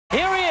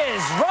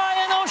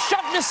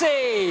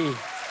Lucy.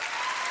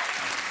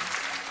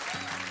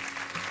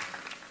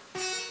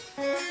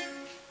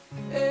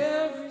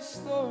 Every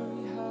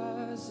story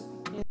has a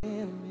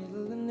beginning, a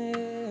middle, and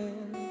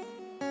end.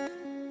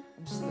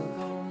 I'm still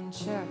on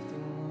chapter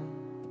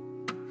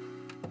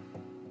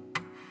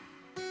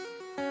 1.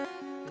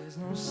 There's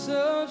no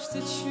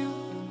substitute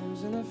for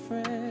losing a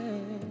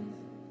friend.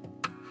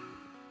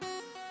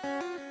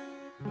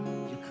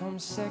 You come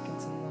second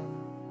to none.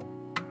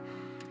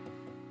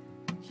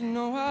 You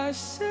know I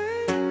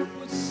say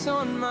what's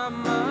on my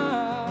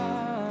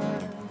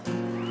mind.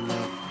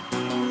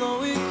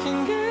 Though it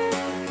can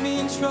get me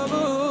in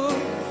trouble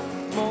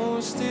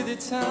most of the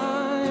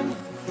time,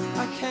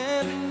 I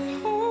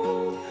can't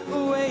hold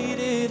a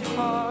weighted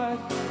heart.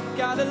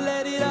 Gotta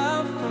let it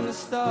out from the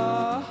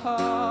start.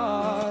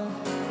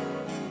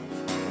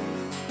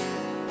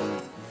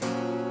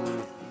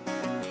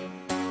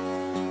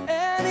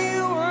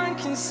 Anyone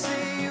can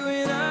see you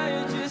and I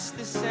are just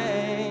the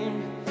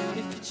same.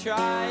 If you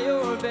try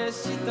your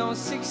best, you don't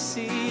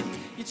succeed.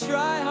 You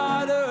try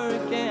harder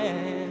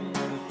again.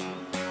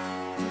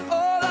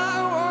 All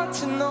I want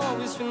to know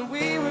is when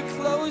we were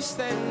close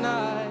that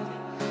night,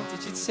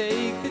 did you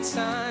take the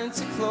time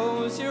to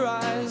close your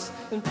eyes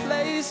and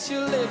place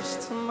your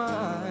lips to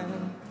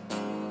mine?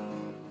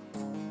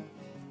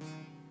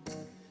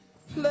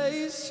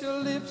 Place your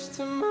lips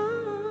to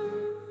mine.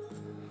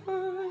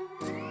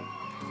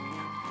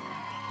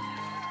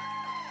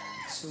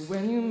 So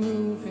when you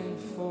move in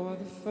for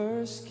the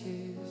first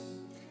kiss,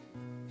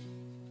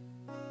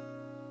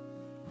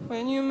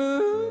 when you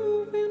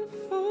move in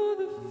for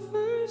the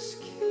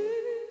first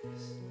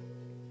kiss,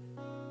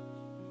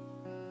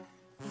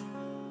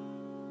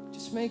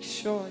 just make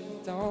sure you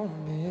don't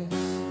miss.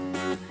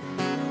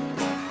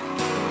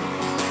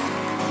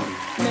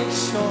 Make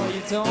sure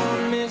you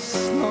don't miss,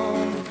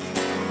 no.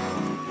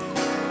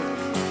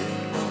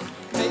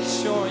 Make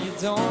sure you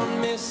don't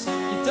miss,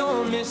 you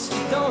don't miss,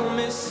 you don't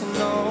miss,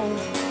 no.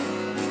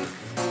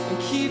 And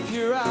keep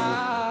your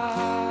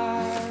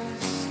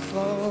eyes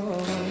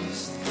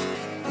closed.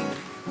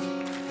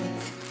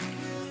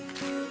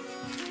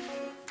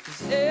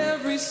 'Cause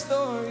every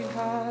story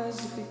has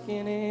a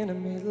beginning, a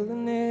middle,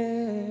 and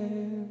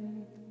end.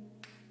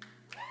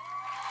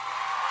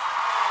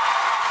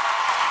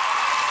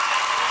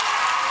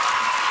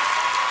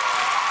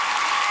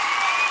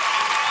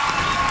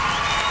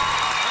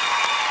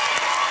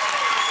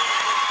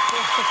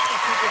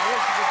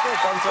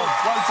 Well done,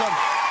 well done.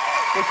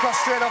 We'll cross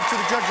straight off to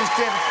the judges'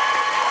 din.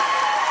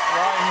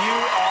 Ryan, you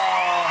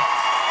are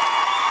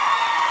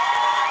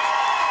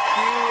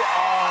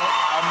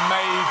a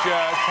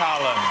major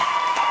talent.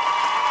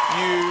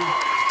 You've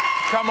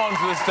come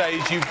onto the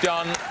stage, you've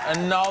done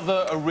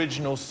another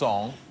original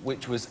song,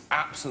 which was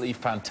absolutely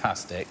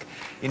fantastic.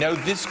 You know,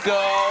 this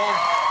girl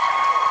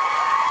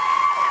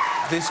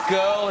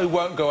who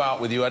won't go out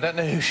with you, I don't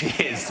know who she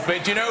is,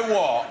 but do you know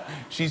what?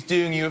 She's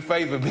doing you a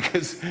favour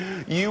because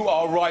you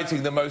are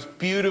writing the most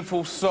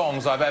beautiful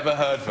songs I've ever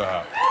heard for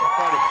her.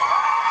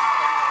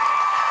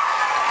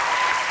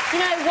 You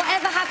know,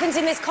 whatever happens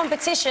in this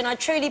competition, I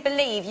truly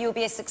believe you'll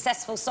be a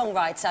successful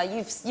songwriter.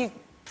 You've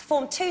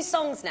performed 2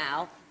 songs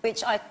now,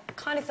 which I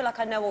kind of feel like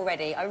I know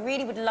already. I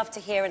really would love to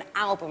hear an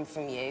album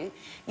from you.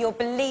 You're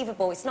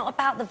believable. It's not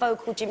about the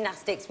vocal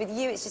gymnastics. With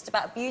you, it's just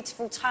about a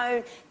beautiful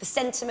tone, the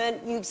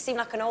sentiment. You seem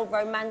like an old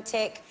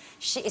romantic.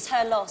 It's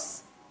her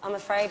loss, I'm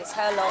afraid. It's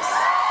her loss.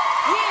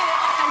 You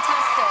are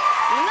fantastic.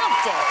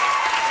 Loved it.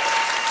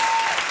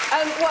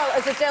 Well,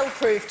 as Adele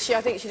proved,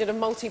 I think she did a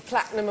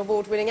multi-platinum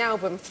award-winning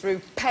album through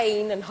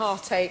pain and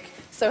heartache.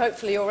 So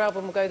hopefully your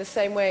album will go the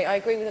same way. I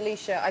agree with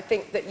Alesha. I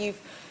think that you're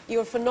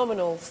a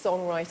phenomenal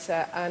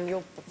songwriter and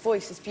your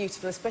voice is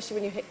beautiful, especially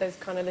when you hit those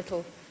kind of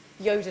little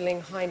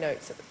yodeling high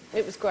notes.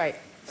 It was great.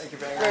 Thank you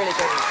very much. Really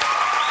good.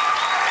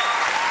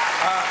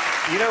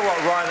 You know what,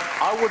 Ryan?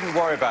 I wouldn't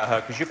worry about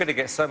her because you're going to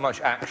get so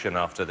much action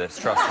after this,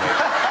 trust me.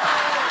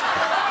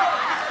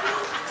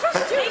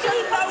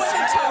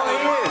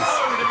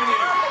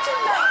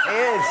 He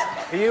is.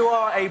 You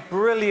are a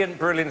brilliant,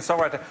 brilliant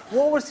songwriter.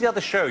 What was the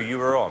other show you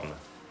were on?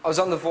 I was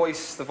on The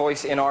Voice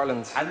in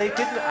Ireland. And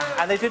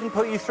they didn't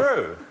put you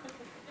through?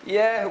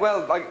 Yeah,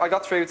 well, I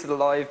got through to the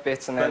live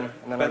bits and then...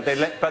 But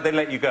they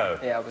let you go?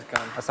 Yeah, I was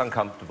gone. That's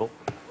uncomfortable.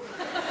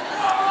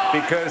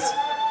 Because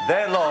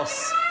their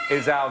loss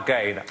is our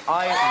gain.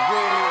 I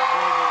really,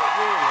 really,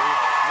 really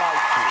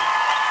like you.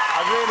 I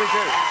really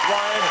do.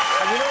 Ryan,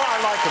 and you know what I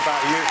like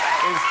about you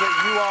is that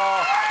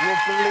you're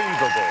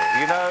believable,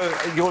 you know?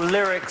 Your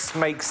lyrics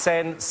make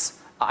sense.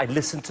 I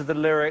listen to the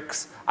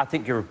lyrics. I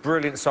think you're a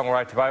brilliant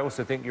songwriter, but I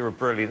also think you're a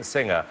brilliant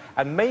singer.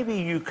 And maybe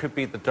you could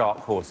be the dark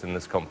horse in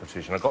this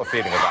competition. I've got a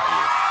feeling about you.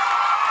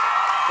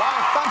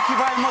 Ryan, thank you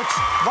very much.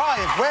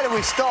 Ryan, where do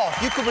we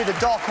start? You could be the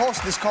dark horse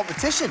in this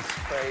competition.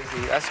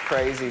 Crazy, that's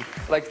crazy.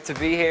 Like, to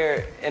be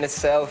here in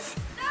itself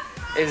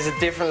is a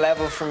different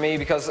level for me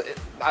because,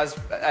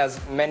 as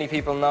many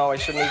people know, I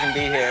shouldn't even be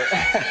here.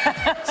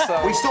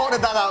 So, we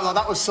sorted that out, though.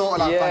 That was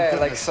sorted out, yeah, thank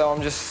goodness. like, so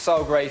I'm just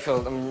so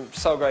grateful. I'm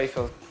so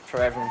grateful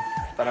for everyone.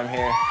 that I'm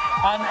here.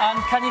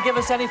 And can you give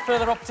us any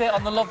further update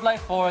on the love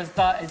life, or is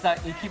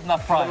that you keeping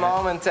that private? For the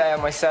moment,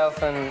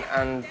 myself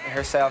and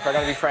herself are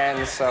going to be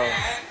friends, so...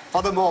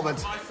 For the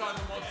moment.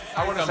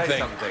 I want to say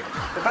something.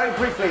 Very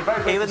briefly,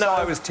 even though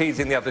I was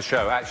teasing the other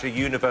show, actually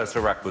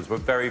Universal Records were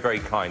very, very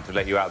kind to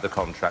let you out of the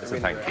contract, so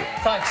thank you.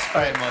 Thanks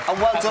very much. And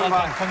well done,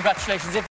 man. Congratulations.